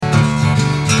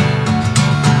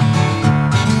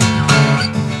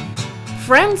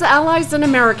Friends, allies, and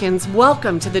Americans,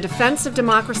 welcome to the Defense of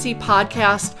Democracy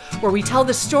podcast, where we tell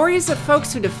the stories of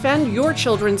folks who defend your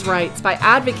children's rights by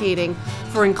advocating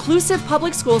for inclusive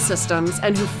public school systems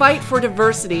and who fight for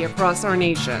diversity across our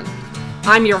nation.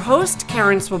 I'm your host,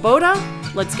 Karen Swoboda.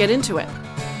 Let's get into it.